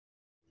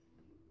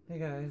Hey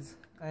guys,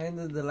 I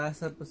ended the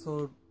last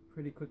episode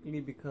pretty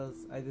quickly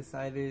because I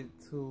decided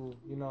to,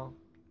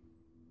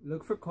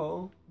 look for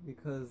coal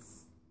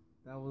because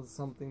that was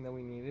something that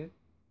we needed.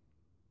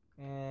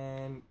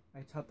 And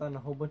I chopped down a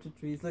whole bunch of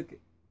trees, look,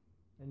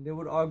 and they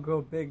would all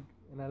grow big,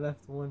 and I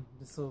left one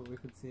just so we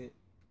could see it.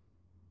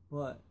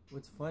 But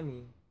what's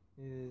funny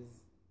is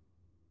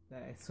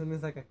that as soon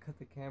as I cut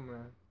the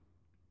camera,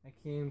 I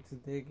came to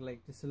dig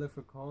just to look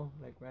for coal,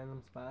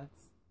 random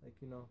spots,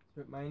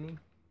 strip mining,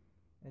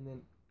 and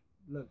then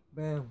look,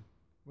 bam,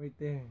 right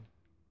there.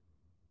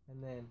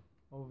 And then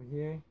over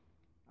here,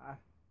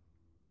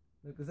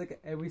 look, it's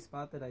every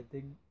spot that I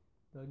dug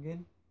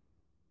in,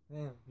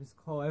 bam, just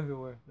coal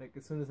everywhere.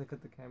 As soon as I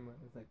cut the camera,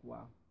 it's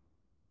wow.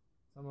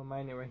 So I'm gonna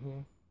mine it right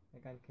here,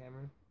 on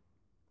camera.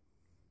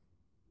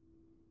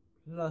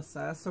 Plus,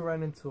 I also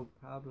ran into a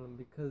problem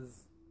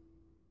because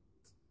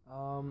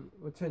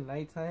it turned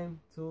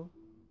nighttime too,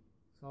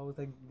 so I was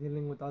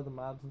dealing with all the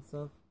mobs and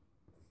stuff,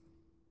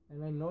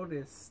 and I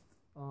noticed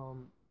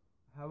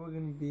how we're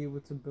gonna be able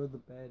to build the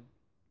bed,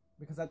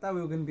 because I thought we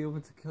were gonna be able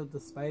to kill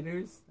the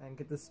spiders and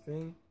get the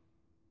string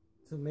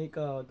to make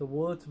the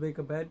wool to make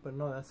a bed, but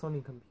no, that's only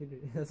computer.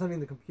 That's only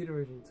in the computer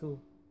version too.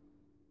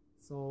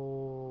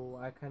 So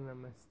I kind of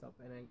messed up,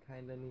 and I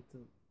kind of need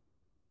to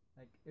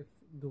if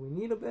do we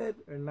need a bed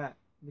or not,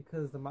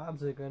 because the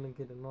mobs are gonna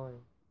get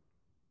annoying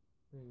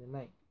during the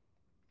night.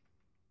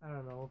 I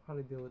don't know. We'll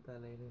probably deal with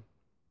that later.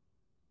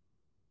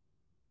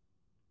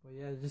 But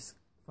yeah, just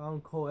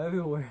found coal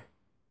everywhere.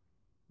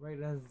 Right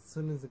as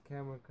soon as the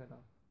camera cut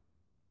off.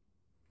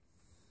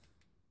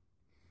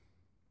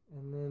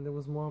 And then there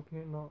was more up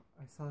here. No,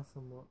 I saw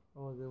some more.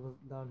 Oh, there was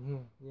down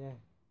here. Yeah.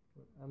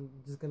 I'm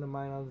just gonna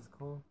mine all this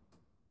coal.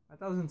 I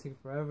thought it was gonna take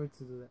forever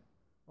to do that.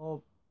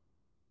 Oh,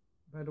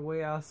 by the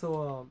way, I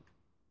also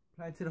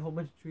planted a whole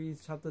bunch of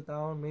trees, chopped it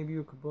down. Maybe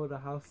we could build a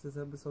house this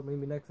episode,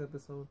 maybe next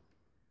episode.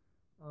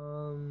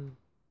 I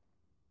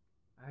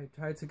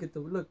tried to get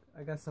look,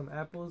 I got some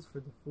apples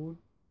for the food.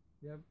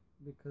 Yep,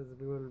 because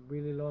we were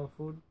really low on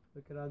food.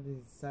 Look at all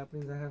these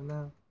saplings I have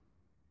now.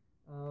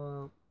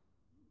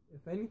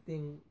 If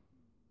anything,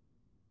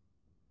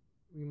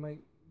 we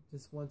might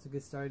just want to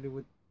get started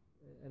with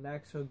an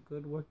actual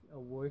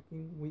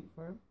working wheat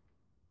farm.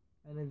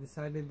 And I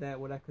decided that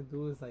what I could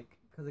do is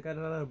because I got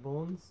a lot of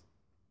bones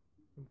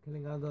from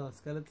killing all the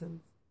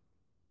skeletons,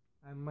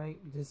 I might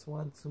just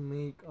want to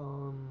make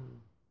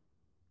bone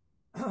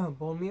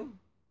meal.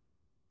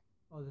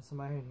 Oh, there's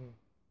some iron here.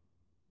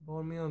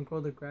 Bone meal and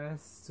grow the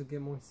grass to get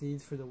more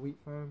seeds for the wheat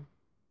farm.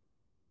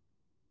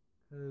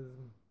 Because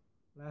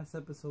last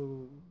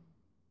episode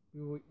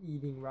we were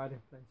eating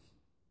rotten flesh,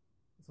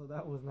 so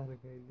that was not a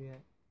good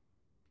idea.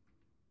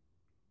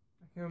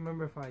 I can't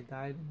remember if I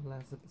died in the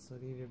last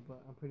episode either,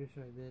 but I'm pretty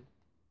sure I did.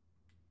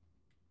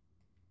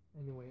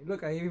 Anyway,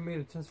 look, I even made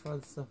a chest for all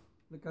this stuff.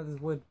 Look at this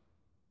wood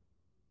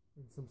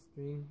and some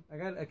string.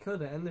 I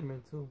killed an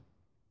enderman too.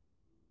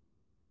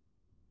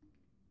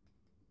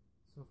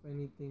 So if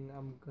anything,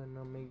 I'm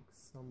gonna make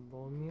some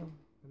bone meal.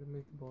 How to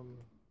make the bone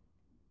meal?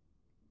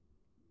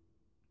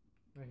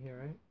 Right here,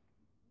 right?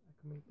 I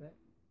can make that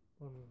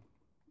bone meal.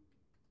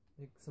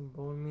 Make some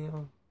bone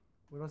meal.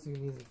 What else you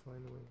can use it for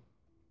anyway?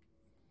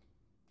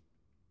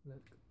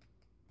 Look,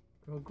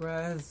 grow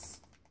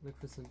grass. Look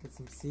for get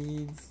some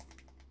seeds.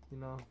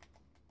 Oh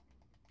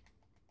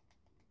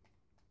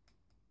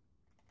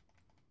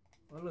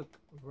look,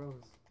 a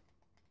rose.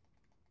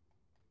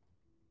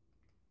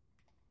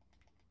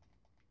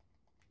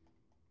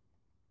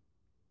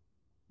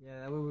 Yeah,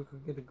 that way we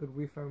could get a good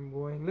wheat farm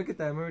going. Look at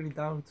that, I'm already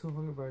down 2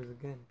 hunger bars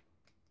again.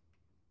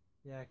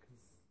 Yeah,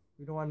 because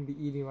we don't want to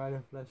be eating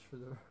rotten flesh for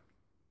the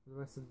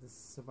rest of this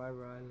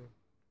Survivor Island.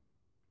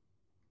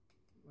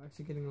 We're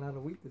actually getting a lot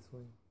of wheat this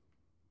way.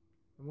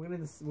 And we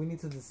need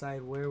to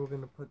decide where we're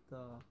gonna put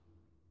the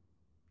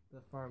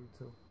farm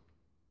to,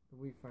 the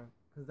wheat farm,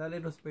 because that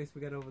little space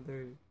we got over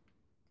there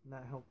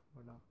not helpful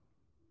or not.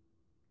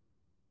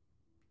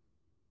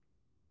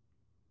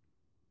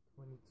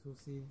 22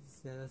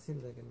 seeds. Yeah, that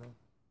seems like enough.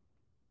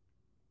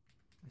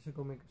 I should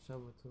go make a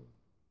shovel too.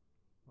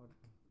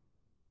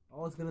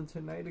 Oh, it's gonna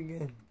turn night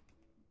again.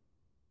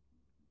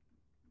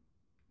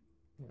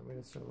 Yeah, I made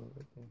a shovel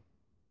right there.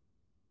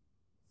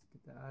 Let's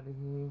get that out of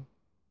here.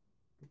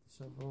 Get the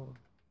shovel.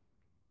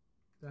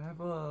 Do I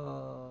have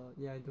a...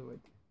 Yeah, I do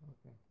right there.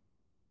 Okay.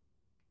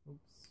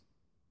 Oops.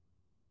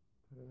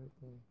 Put it right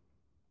there.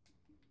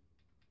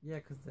 Yeah,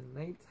 because the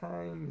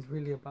nighttime is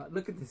really about...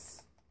 Look at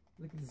this.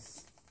 Look at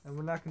this. And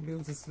we're not going to be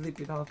able to sleep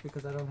it off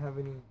because I don't have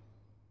any...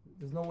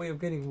 There's no way of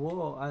getting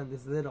wool on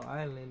this little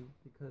island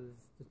because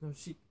there's no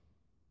sheep.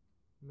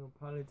 It'll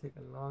probably take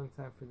a long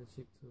time for the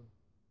sheep to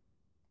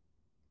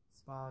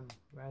spawn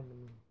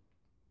randomly.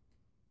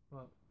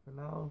 But for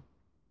now,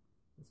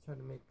 let's try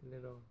to make a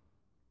little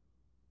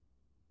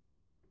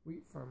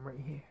wheat farm right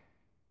here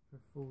for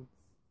foods.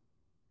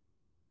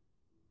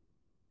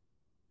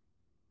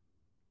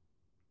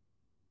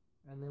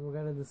 And then we're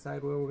gonna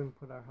decide where we're gonna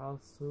put our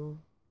house too.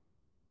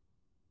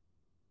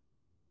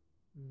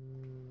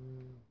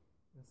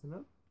 That's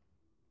enough?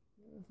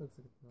 Yeah, that looks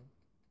like enough.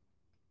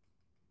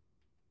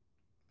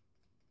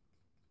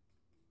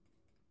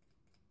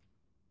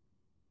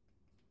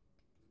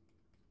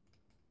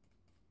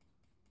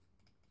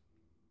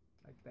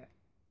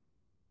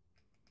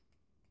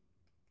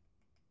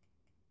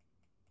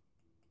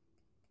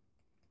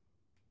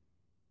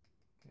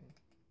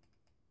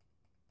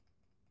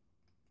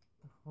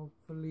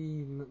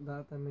 Hopefully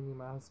not that many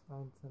mouse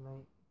spawn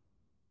tonight.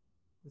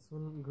 This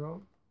one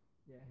grow?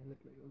 Yeah, it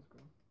looked like it was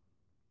grown.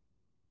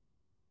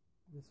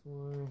 This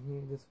one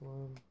here, this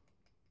one.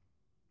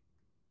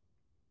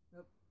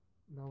 Yep.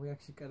 Now we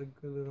actually got a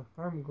good little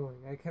farm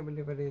going. I can't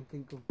believe I didn't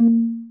think of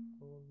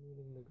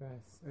meeting the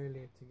grass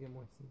earlier to get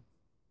more seeds.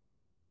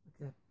 Look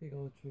at that big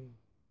old tree.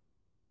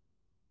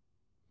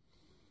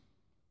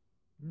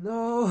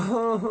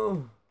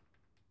 No!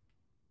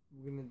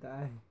 We're gonna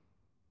die.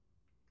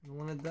 I don't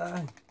wanna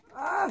die.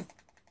 Ah!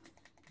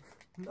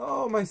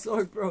 No, my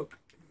sword broke.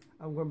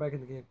 I'm going back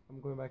in the cave.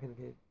 I'm going back in the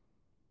cave.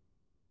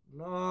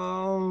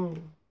 No!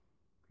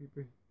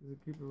 Creeper. There's a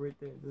creeper right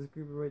there. There's a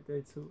creeper right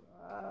there too.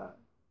 Ah!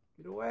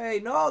 Get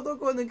away! No! Don't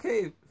go in the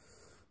cave!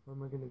 Where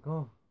am I gonna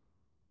go?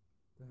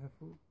 Do I have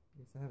food?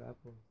 Yes, I have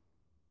apples.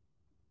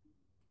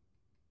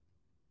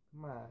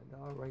 Come on, they're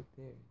all right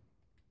there.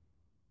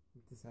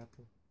 Eat this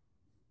apple.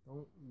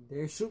 Don't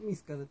dare shoot me,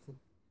 skeleton.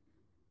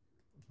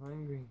 I'm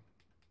hungry.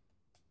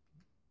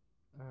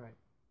 Alright,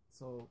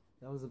 so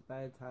that was a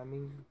bad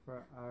timing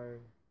for our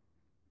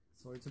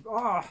sword to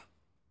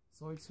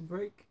sword to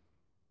break.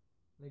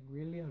 Like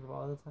really, out of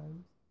all the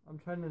times. I'm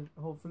trying to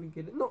hopefully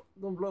get it. No,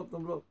 don't blow up,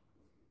 don't blow up.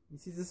 You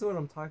see, this is what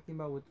I'm talking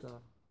about with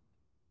the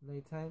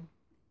nighttime.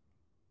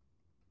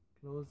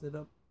 Close it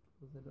up,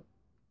 close it up.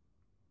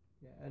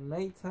 Yeah, at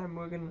nighttime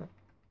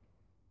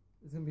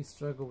it's gonna be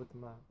struggle with the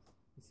mobs.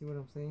 You see what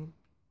I'm saying?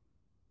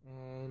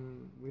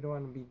 And we don't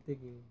want to be just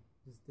digging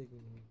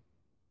here.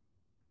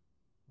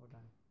 Hold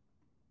on.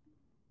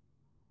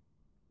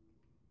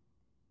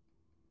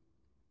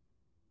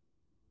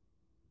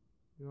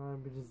 We don't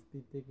want to just be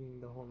digging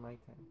the whole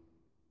nighttime.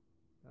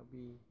 That'll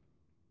be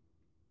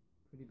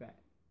pretty bad.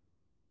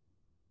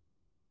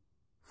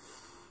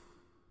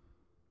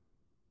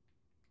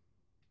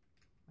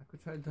 I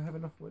could try to have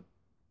enough wood.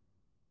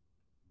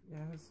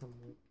 Yeah, I have some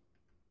wood.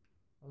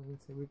 I was gonna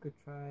say we could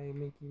try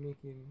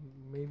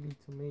maybe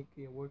to make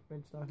a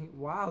workbench down here.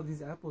 Wow,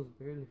 these apples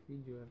barely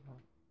feed you at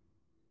all.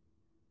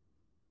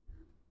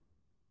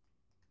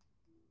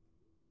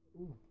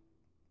 Ooh.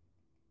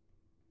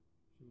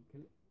 Should we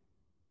kill it?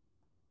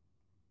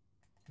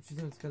 What you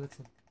doing,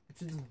 skeleton?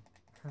 What you doing?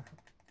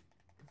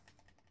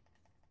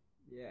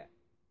 Yeah.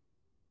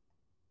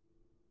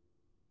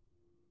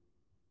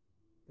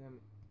 Damn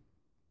it.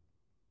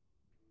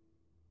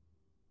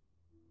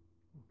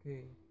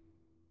 Okay.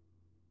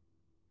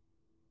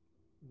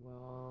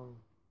 Well,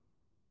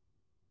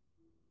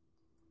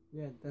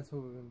 yeah, that's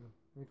what we're gonna do.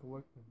 Make a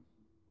workbench.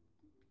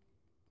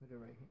 Put it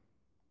right here.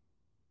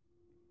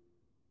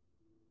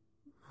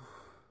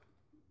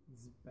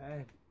 This is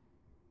bad.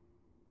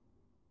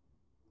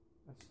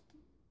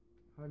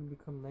 How did it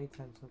become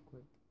nighttime so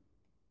quick?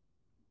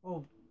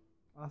 Oh,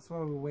 I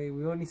swear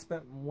we only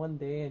spent one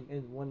day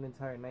and one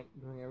entire night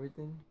doing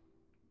everything.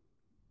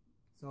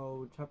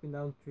 So chopping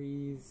down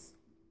trees,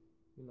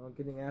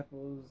 getting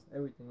apples,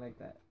 everything like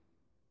that.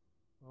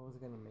 I was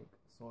gonna make a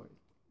sword.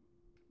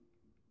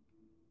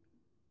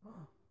 I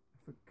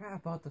forgot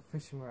about the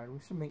fishing rod. I'm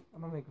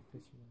gonna make a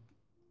fishing rod.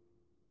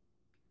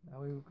 That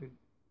way we could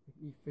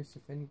eat fish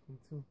if anything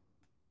too.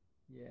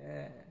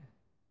 Yeah.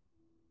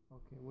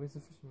 Okay, where's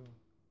the fishing rod?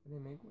 I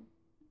didn't make one?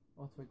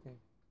 Oh, it's right there.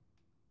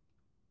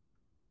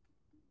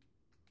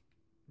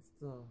 It's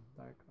still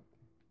dark out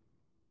there.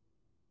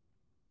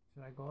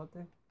 Should I go out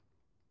there?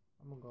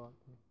 I'm gonna go out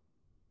there.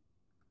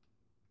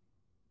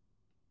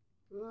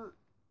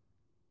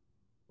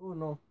 Oh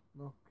no,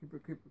 creeper,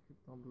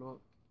 don't blow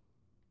up.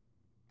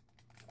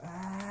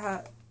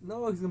 Ah,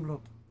 no, he's gonna blow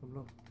up.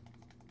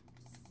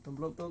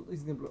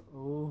 He's gonna blow up.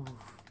 Oh,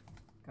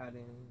 got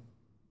him.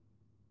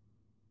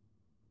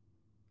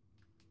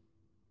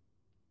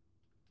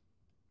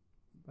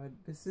 But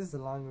this is a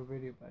longer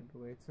video, by the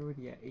way. It's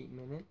already at 8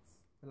 minutes.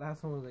 The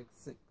last one was like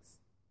 6.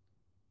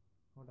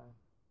 Hold on.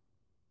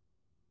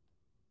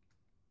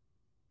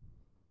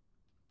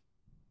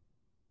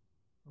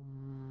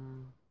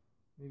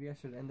 Maybe I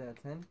should end it at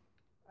 10.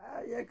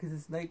 Yeah, because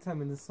it's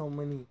nighttime and there's so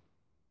many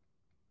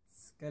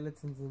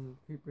skeletons and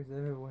creepers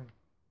everywhere.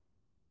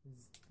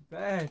 It's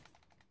bad.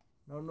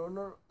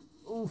 No.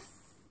 Oof.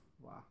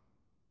 Wow.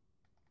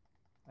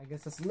 I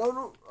guess that's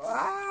no.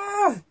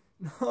 Ah!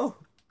 No.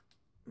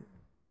 I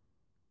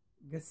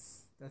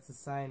guess that's a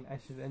sign I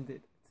should end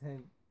it at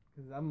 10.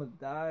 Because I'm gonna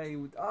die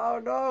with. Oh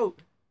no!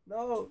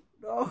 No!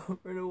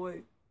 Run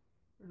away.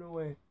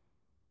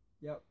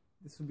 Yep.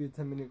 This will be a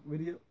 10-minute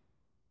video.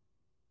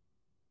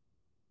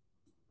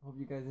 Hope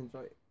you guys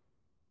enjoy it.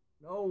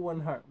 No,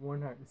 one heart.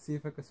 See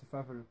if I can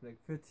survive for like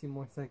 15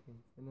 more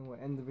seconds. And then we'll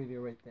end the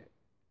video right there.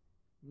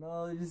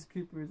 No, there's just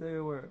creepers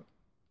everywhere.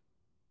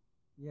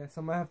 Yeah,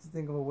 so I might have to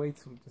think of a way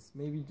to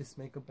maybe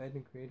make a bed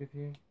in creative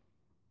here.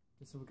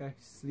 Just so we can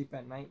sleep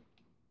at night.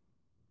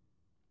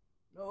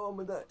 No, I'm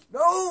gonna die.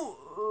 No!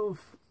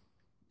 Oof.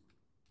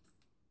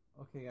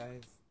 Okay,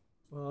 guys.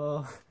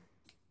 Well,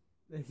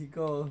 there you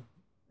go.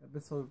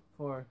 Episode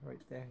 4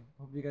 right there.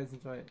 Hope you guys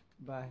enjoy it.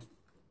 Bye.